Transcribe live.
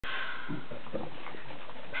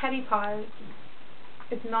Pedi Paws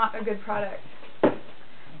is not a good product.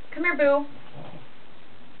 Come here, Boo.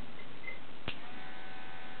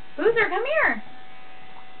 Boozer, come here.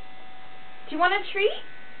 Do you want a treat?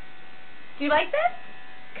 Do you like this?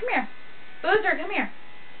 Come here. Boozer, come here.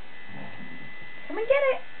 Come and get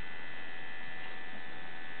it.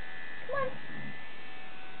 Come on.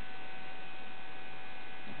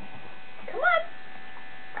 Come on.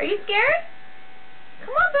 Are you scared?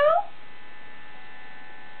 Come on, Boo.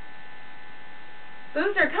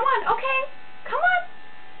 Boozer, come on. Okay. Come on.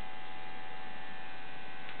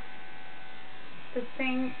 This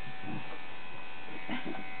thing.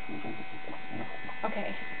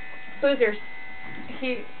 Okay. Boozer.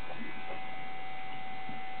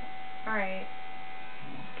 Alright.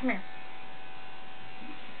 Come here.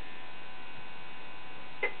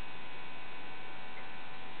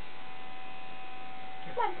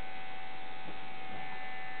 Come on.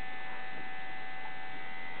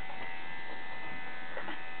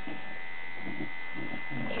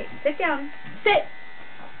 Okay, sit down. Sit!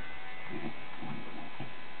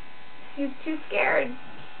 He's too scared.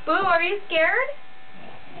 Boo, are you scared?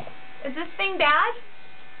 Is this thing bad?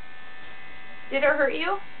 Did it hurt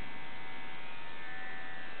you?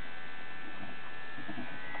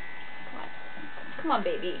 Come on,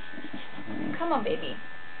 baby. Come on, baby.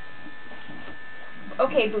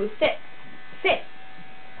 Okay, Boo, sit. Sit.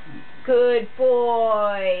 Good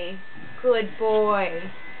boy. Good boy.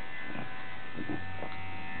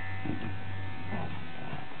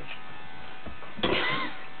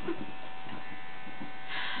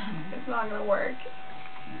 It's not going to work.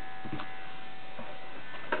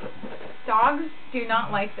 Dogs do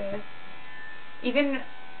not like this. Even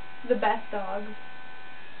the best dogs.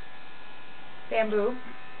 Bambu,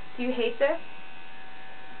 do you hate this?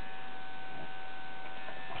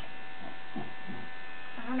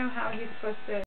 I don't know how he's supposed to